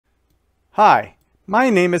Hi, my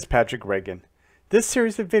name is Patrick Reagan. This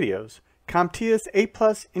series of videos, CompTIA's A+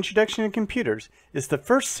 Introduction to Computers, is the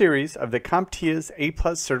first series of the CompTIA's A+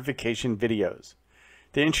 certification videos.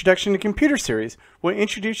 The Introduction to Computer series will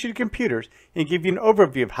introduce you to computers and give you an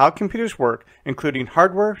overview of how computers work, including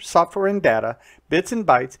hardware, software and data, bits and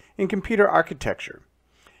bytes, and computer architecture.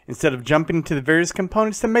 Instead of jumping into the various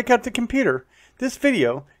components that make up the computer, this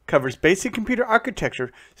video covers basic computer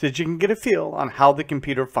architecture so that you can get a feel on how the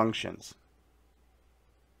computer functions.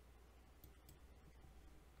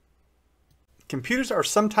 Computers are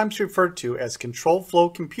sometimes referred to as control flow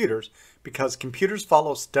computers because computers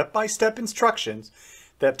follow step-by-step instructions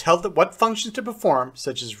that tell them what functions to perform,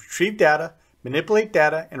 such as retrieve data, manipulate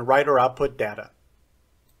data, and write or output data.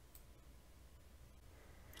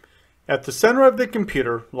 At the center of the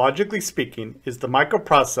computer, logically speaking, is the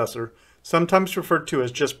microprocessor, sometimes referred to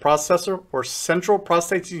as just processor or central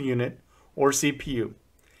processing unit, or CPU.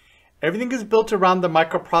 Everything is built around the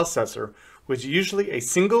microprocessor, which is usually a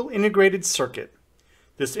single integrated circuit.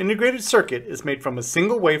 This integrated circuit is made from a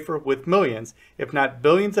single wafer with millions, if not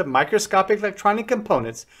billions, of microscopic electronic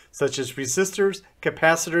components such as resistors,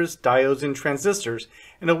 capacitors, diodes, and transistors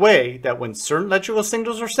in a way that when certain electrical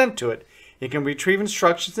signals are sent to it, it can retrieve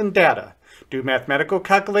instructions and data, do mathematical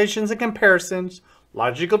calculations and comparisons,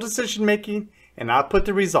 logical decision making, and output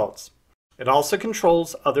the results. It also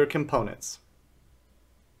controls other components.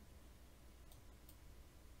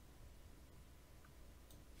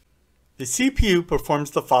 The CPU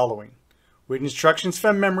performs the following: read instructions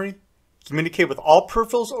from memory, communicate with all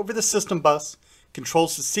peripherals over the system bus,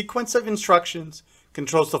 controls the sequence of instructions,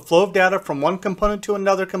 controls the flow of data from one component to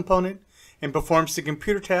another component, and performs the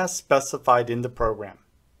computer tasks specified in the program.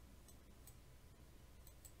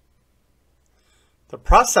 The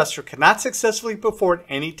processor cannot successfully perform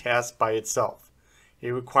any task by itself.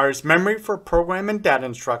 It requires memory for program and data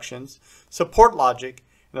instructions, support logic,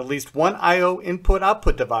 and at least one I/O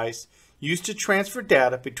input-output device used to transfer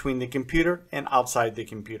data between the computer and outside the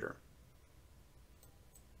computer.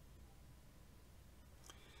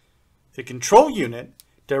 The control unit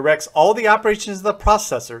directs all the operations of the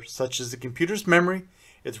processor, such as the computer's memory,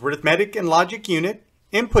 its arithmetic and logic unit,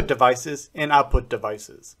 input devices, and output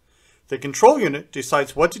devices. The control unit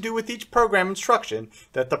decides what to do with each program instruction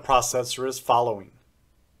that the processor is following.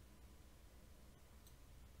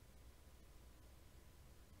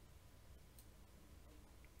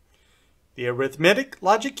 The Arithmetic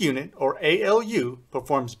Logic Unit, or ALU,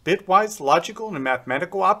 performs bitwise logical and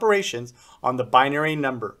mathematical operations on the binary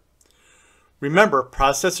number. Remember,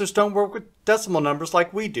 processors don't work with decimal numbers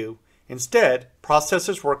like we do. Instead,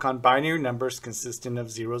 processors work on binary numbers consisting of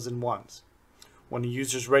zeros and ones. When a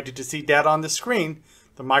user is ready to see data on the screen,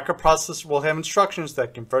 the microprocessor will have instructions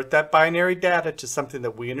that convert that binary data to something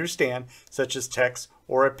that we understand, such as text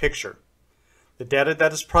or a picture. The data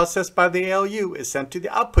that is processed by the ALU is sent to the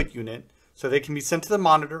output unit, so they can be sent to the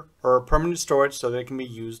monitor or a permanent storage so they can be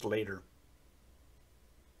used later.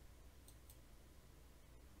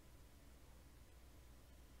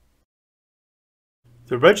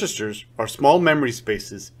 The registers are small memory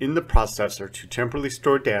spaces in the processor to temporarily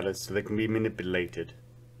store data so they can be manipulated.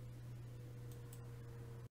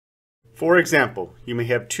 For example, you may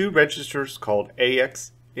have two registers called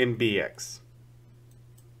AX and BX.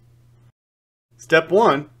 Step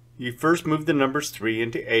 1, you first move the numbers 3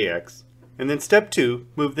 into AX, and then step 2,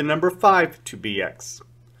 move the number 5 to BX.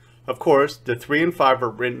 Of course, the 3 and 5 are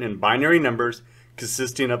written in binary numbers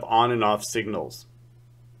consisting of on and off signals.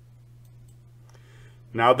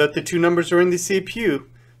 Now that the two numbers are in the CPU,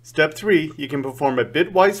 step 3, you can perform a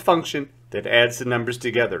bitwise function that adds the numbers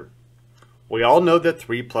together. We all know that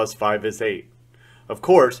 3 plus 5 is 8. Of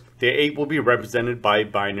course, the 8 will be represented by a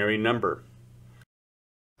binary number.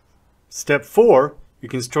 Step 4, you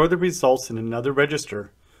can store the results in another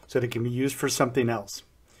register so they can be used for something else.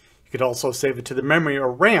 You could also save it to the memory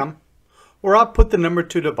or RAM, or output the number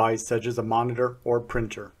to a device such as a monitor or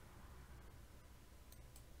printer.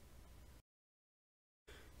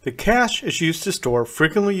 The cache is used to store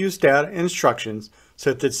frequently used data and instructions so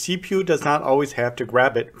that the CPU does not always have to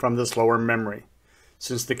grab it from the slower memory.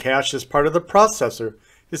 Since the cache is part of the processor,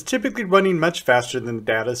 it's typically running much faster than the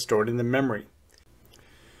data stored in the memory.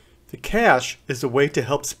 The cache is a way to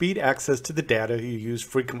help speed access to the data you use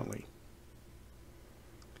frequently.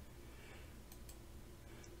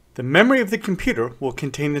 The memory of the computer will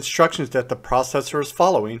contain instructions that the processor is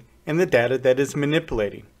following and the data that is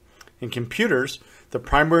manipulating. In computers, the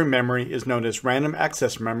primary memory is known as random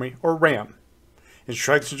access memory, or RAM.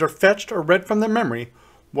 Instructions are fetched or read from the memory,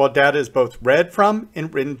 while data is both read from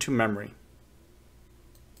and written to memory.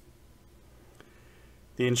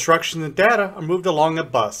 The instructions and data are moved along a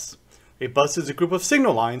bus. A bus is a group of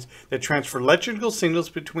signal lines that transfer electrical signals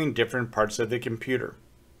between different parts of the computer.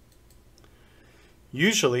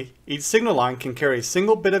 Usually, each signal line can carry a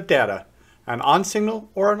single bit of data, an on signal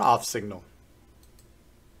or an off signal.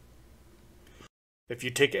 If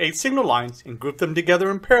you take 8 signal lines and group them together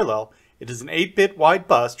in parallel, it is an 8-bit wide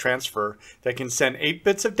bus transfer that can send 8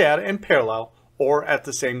 bits of data in parallel or at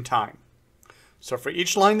the same time. So for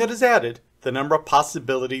each line that is added, the number of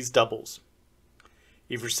possibilities doubles.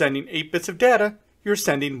 If you're sending 8 bits of data, you're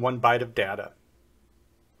sending 1 byte of data.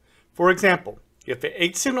 For example, if the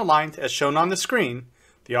 8 signal lines as shown on the screen,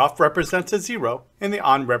 the off represents a 0 and the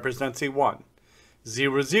on represents a 1.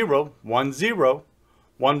 0, 0, 1, 0,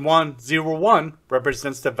 1, 1, 0, 1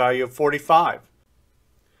 represents the value of 45.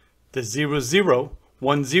 The 0, 0,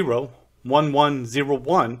 1, 0, 1, 1, 0,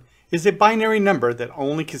 1 is a binary number that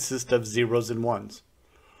only consists of zeros and ones,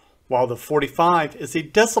 while the 45 is a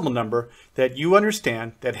decimal number that you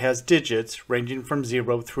understand that has digits ranging from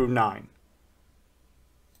 0 through 9.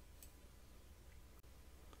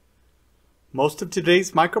 Most of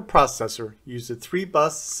today's microprocessor uses a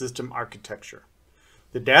 3-bus system architecture.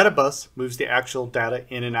 The data bus moves the actual data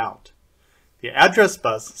in and out. The address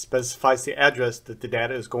bus specifies the address that the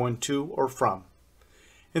data is going to or from.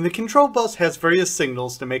 And the control bus has various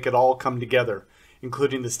signals to make it all come together,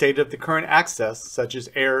 including the state of the current access, such as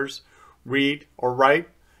errors, read or write,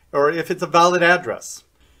 or if it's a valid address.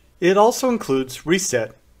 It also includes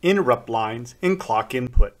reset, interrupt lines, and clock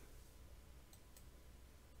input.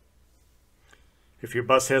 If your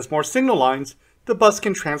bus has more signal lines, the bus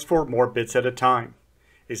can transfer more bits at a time.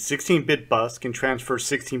 A 16-bit bus can transfer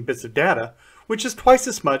 16 bits of data, which is twice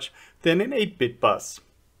as much than an 8-bit bus.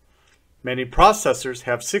 Many processors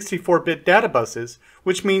have 64-bit data buses,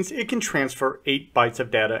 which means it can transfer 8 bytes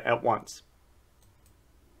of data at once.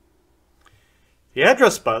 The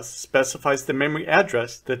address bus specifies the memory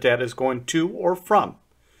address the data is going to or from.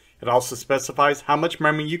 It also specifies how much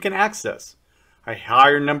memory you can access. A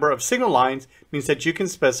higher number of signal lines means that you can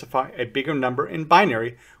specify a bigger number in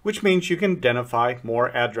binary, which means you can identify more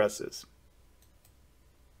addresses.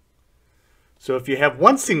 So if you have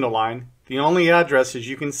one signal line, the only addresses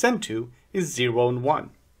you can send to is 0 and 1.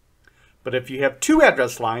 But if you have 2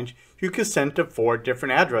 address lines, you can send to 4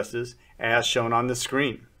 different addresses as shown on the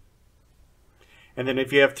screen. And then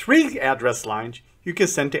if you have 3 address lines, you can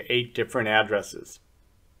send to 8 different addresses.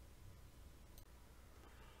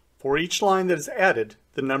 For each line that is added,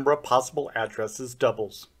 the number of possible addresses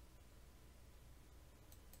doubles.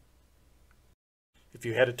 If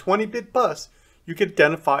you had a 20-bit bus, you could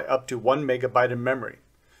identify up to 1 megabyte of memory.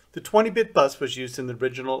 The 20-bit bus was used in the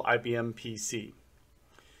original IBM PC.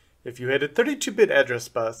 If you had a 32-bit address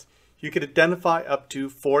bus, you could identify up to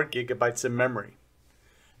 4 gigabytes of memory.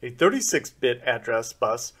 A 36-bit address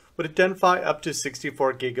bus would identify up to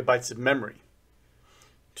 64 gigabytes of memory.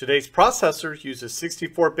 Today's processor uses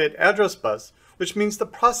 64-bit address bus, which means the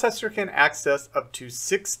processor can access up to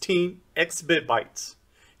 16 exabit bytes.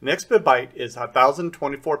 An exabit byte is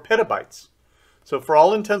 1024 petabytes. So for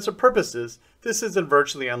all intents and purposes, this is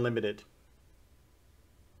virtually unlimited.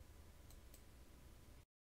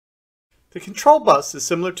 The control bus is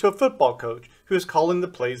similar to a football coach who is calling the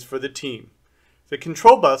plays for the team. The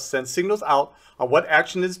control bus sends signals out on what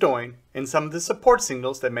action is doing and some of the support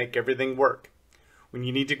signals that make everything work. When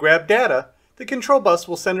you need to grab data, the control bus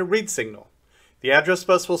will send a read signal. The address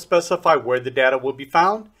bus will specify where the data will be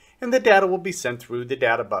found, and the data will be sent through the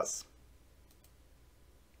data bus.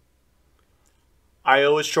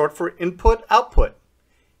 I/O is short for input-output.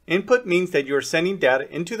 Input means that you are sending data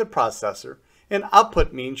into the processor, and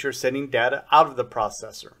output means you're sending data out of the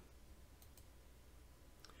processor.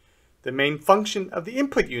 The main function of the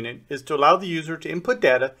input unit is to allow the user to input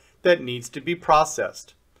data that needs to be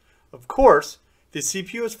processed. Of course, the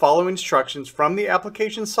CPU is following instructions from the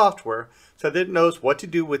application software so that it knows what to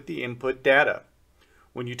do with the input data.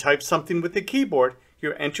 When you type something with the keyboard,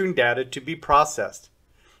 you're entering data to be processed.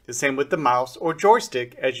 The same with the mouse or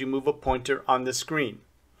joystick as you move a pointer on the screen.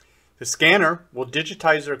 The scanner will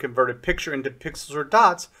digitize or convert a picture into pixels or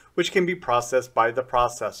dots, which can be processed by the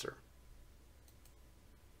processor.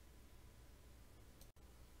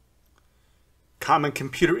 Common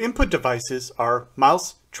computer input devices are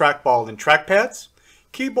mouse, trackball, and trackpads,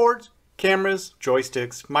 keyboards, cameras,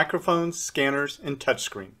 joysticks, microphones, scanners, and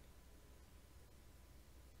touchscreen.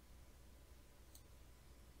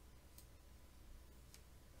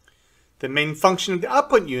 The main function of the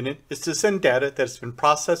output unit is to send data that has been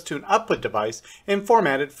processed to an output device and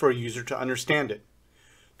formatted for a user to understand it.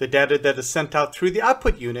 The data that is sent out through the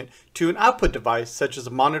output unit to an output device such as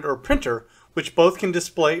a monitor or printer, which both can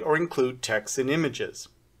display or include text and images.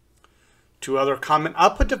 Two other common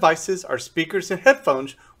output devices are speakers and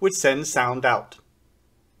headphones, which send sound out.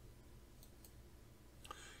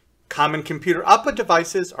 Common computer output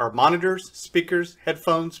devices are monitors, speakers,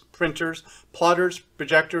 headphones, printers, plotters,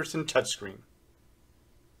 projectors, and touchscreen.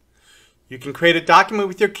 You can create a document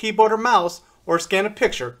with your keyboard or mouse, or scan a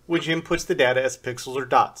picture, which inputs the data as pixels or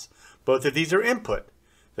dots. Both of these are input.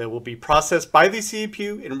 They will be processed by the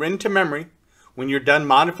CPU and written to memory. When you're done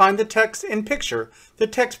modifying the text in picture, the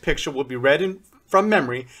text picture will be read from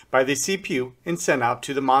memory by the CPU and sent out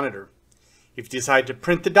to the monitor. If you decide to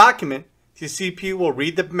print the document, the CPU will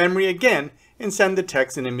read the memory again and send the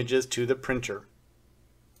text and images to the printer.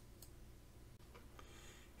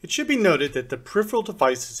 It should be noted that the peripheral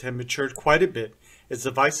devices have matured quite a bit, as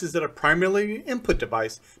devices that are primarily an input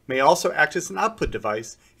device may also act as an output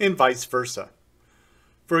device, and vice versa.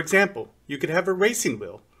 For example, you could have a racing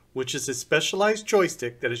wheel, which is a specialized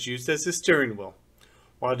joystick that is used as a steering wheel.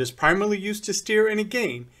 While it is primarily used to steer in a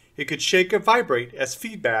game, it could shake or vibrate as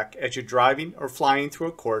feedback as you're driving or flying through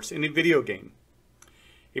a course in a video game.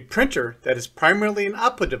 A printer that is primarily an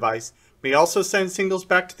output device may also send signals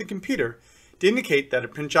back to the computer to indicate that a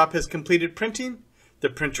print job has completed printing, the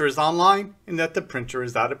printer is online, and that the printer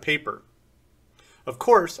is out of paper. Of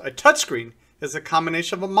course, a touchscreen is a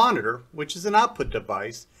combination of a monitor, which is an output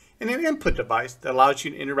device, and an input device that allows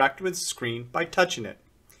you to interact with the screen by touching it.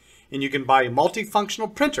 And you can buy a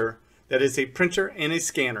multifunctional printer that is a printer and a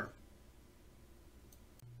scanner.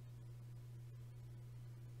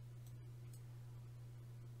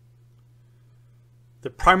 The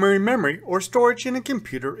primary memory or storage in a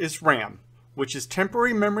computer is RAM, which is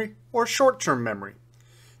temporary memory or short-term memory.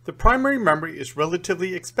 The primary memory is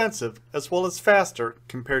relatively expensive as well as faster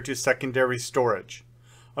compared to secondary storage.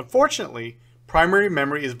 Unfortunately, primary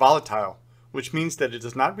memory is volatile, which means that it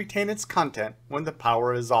does not retain its content when the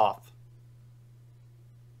power is off.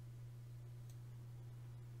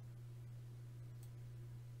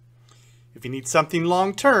 If you need something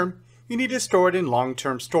long-term, you need to store it in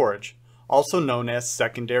long-term storage, also known as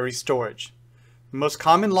secondary storage. The most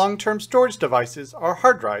common long-term storage devices are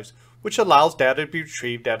hard drives, which allows data to be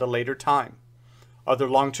retrieved at a later time. Other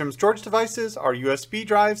long-term storage devices are USB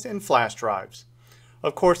drives and flash drives.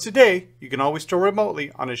 Of course, today, you can always store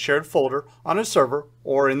remotely on a shared folder on a server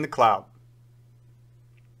or in the cloud.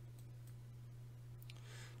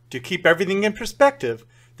 To keep everything in perspective,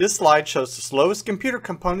 this slide shows the slowest computer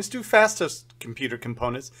components to fastest computer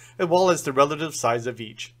components, as well as the relative size of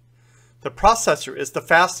each. The processor is the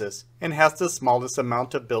fastest and has the smallest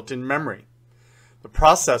amount of built-in memory. The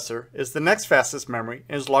processor is the next fastest memory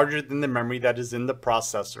and is larger than the memory that is in the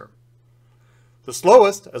processor. The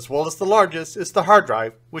slowest, as well as the largest, is the hard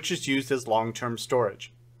drive, which is used as long-term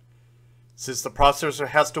storage. Since the processor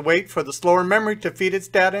has to wait for the slower memory to feed its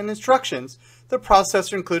data and instructions, the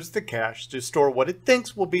processor includes the cache to store what it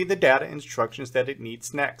thinks will be the data and instructions that it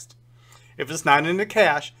needs next. If it's not in the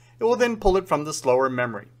cache, it will then pull it from the slower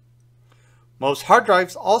memory. Most hard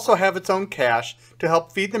drives also have its own cache to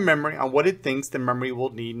help feed the memory on what it thinks the memory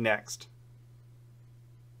will need next.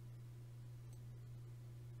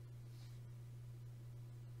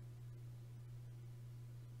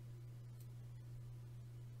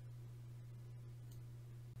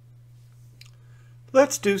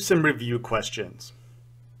 Let's do some review questions.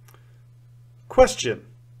 Question: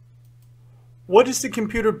 what is the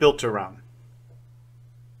computer built around?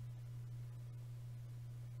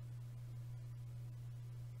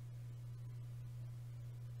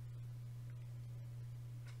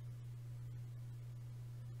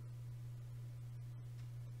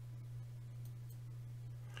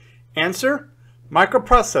 Answer: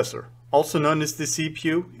 microprocessor, also known as the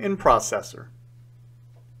CPU and processor.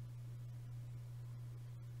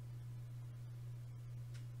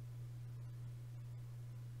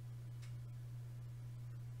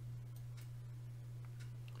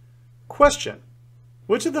 Question: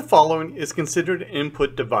 which of the following is considered an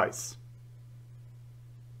input device?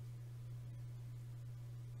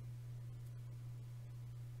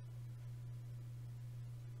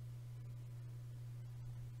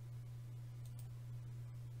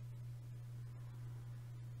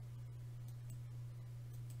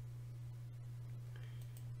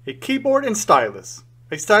 A keyboard and stylus.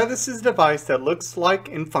 A stylus is a device that looks like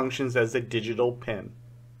and functions as a digital pen.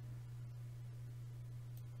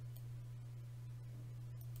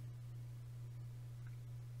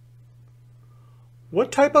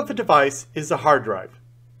 What type of a device is a hard drive?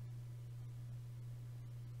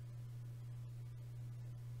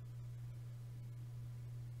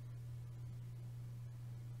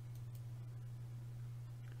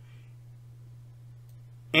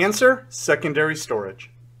 Answer: secondary storage.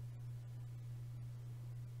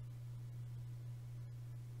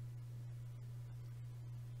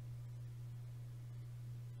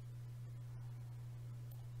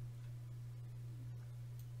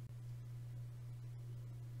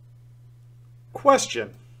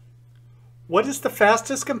 Question: what is the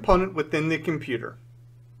fastest component within the computer?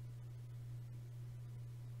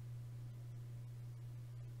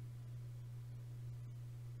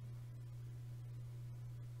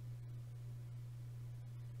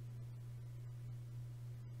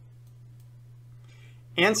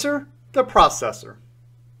 Answer: the processor.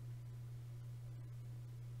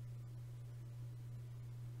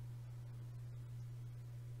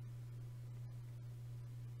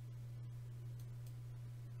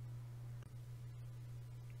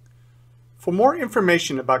 For more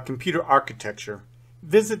information about computer architecture,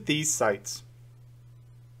 visit these sites.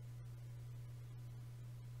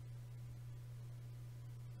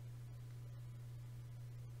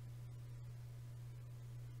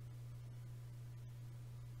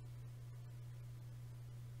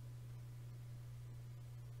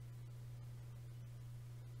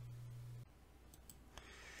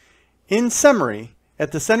 In summary,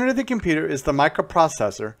 at the center of the computer is the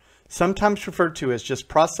microprocessor, sometimes referred to as just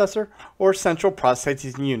processor or central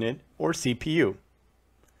processing unit, or CPU.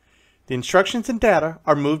 The instructions and data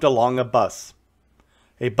are moved along a bus.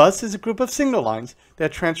 A bus is a group of signal lines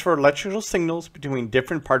that transfer electrical signals between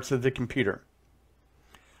different parts of the computer.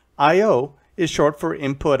 I/O is short for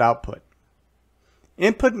input-output.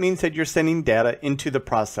 Input means that you're sending data into the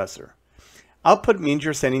processor. Output means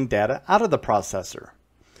you're sending data out of the processor.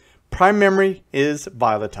 Prime memory is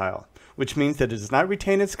volatile, which means that it does not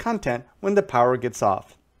retain its content when the power gets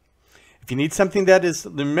off. If you need something that is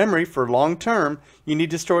in memory for long term, you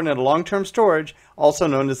need to store it in a long-term storage, also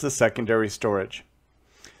known as the secondary storage.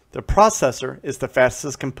 The processor is the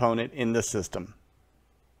fastest component in the system.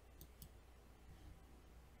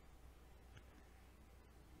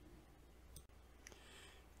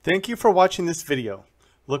 Thank you for watching this video.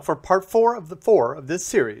 Look for part 4 of this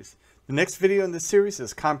series. The next video in this series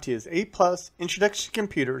is CompTIA's A+ Introduction to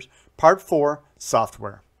Computers, Part 4,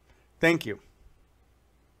 Software. Thank you.